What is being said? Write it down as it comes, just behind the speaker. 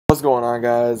What's going on,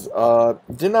 guys?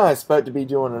 Did not expect to be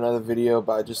doing another video,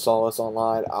 but I just saw this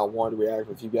online. I wanted to react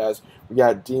with you guys. We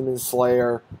got Demon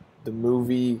Slayer, the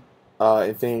movie,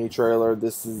 Infinity trailer.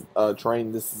 This is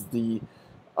This is the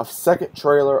second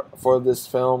trailer for this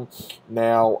film.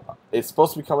 Now, it's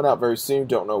supposed to be coming out very soon.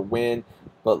 Don't know when,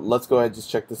 but let's go ahead and just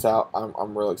check this out.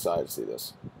 I'm really excited to see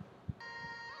this.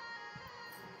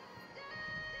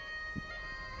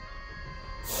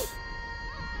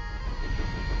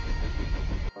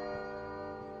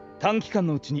 短期間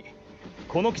のうちに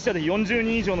この汽車で40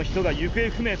人以上の人が行方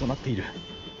不明となっている。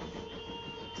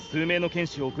数名の剣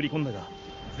士を送り込んだが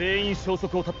全員消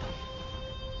息を絶っ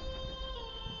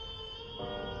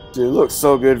た。 Dude, it looks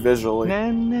so good visually.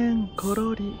 ねんねんこ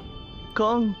ろり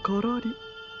こんころり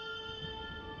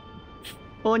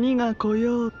鬼が来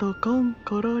ようとこん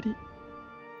ころり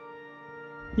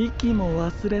息も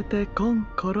忘れてこん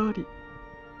ころり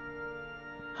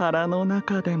腹の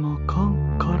中でもこ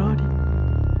んころり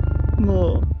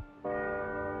も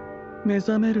う目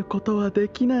覚めることはで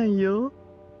きないよ。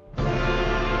切る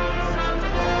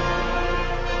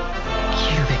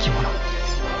べきもの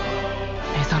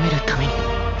目覚めるために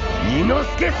伊之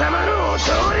助様のお通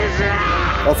りじゃ。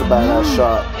 That's a badass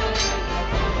shot.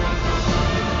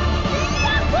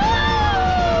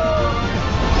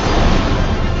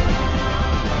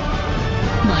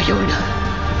 迷うな。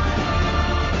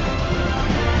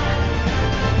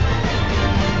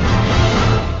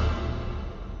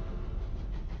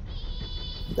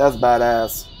 That's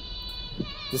badass.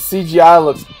 The CGI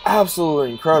looks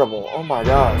absolutely incredible. Oh my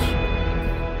gosh.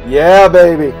 Yeah,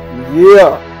 baby.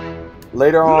 Yeah.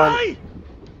 Later on.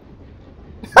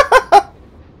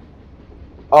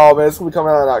 Oh man, it's gonna be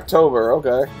coming out in October.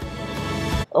 Okay.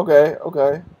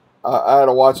 Okay. I had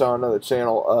to watch on another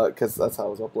channel because that's how it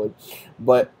was uploaded.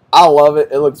 But I love it.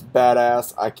 It looks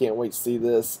badass. I can't wait to see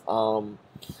this.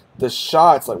 The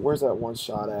shots, like, where's that one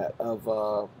shot at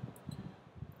of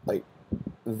like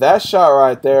that shot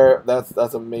right there?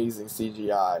 That's amazing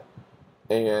CGI.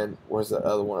 And where's the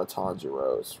other one of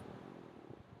Tanjiro's?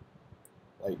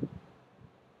 Like,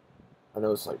 I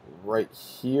know it's like right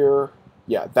here.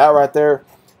 Yeah, that right there.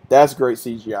 That's great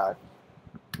CGI.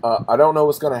 I don't know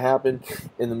what's going to happen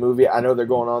in the movie. I know they're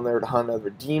going on there to hunt another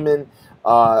demon.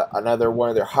 Another one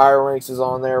of their higher ranks is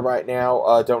on there right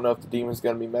now. Don't know if the demon's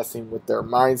going to be messing with their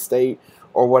mind state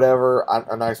or whatever.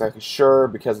 I'm not exactly sure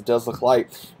because it does look like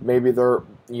maybe they're,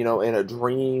 you know, in a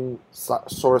dream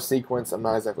sort of sequence. I'm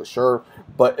not exactly sure.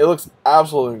 But it looks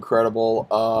absolutely incredible.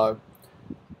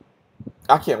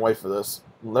 I can't wait for this.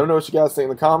 Let me know what you guys think in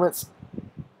the comments.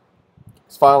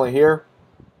 It's finally here.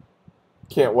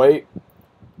 Can't wait.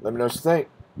 Let me know what you think.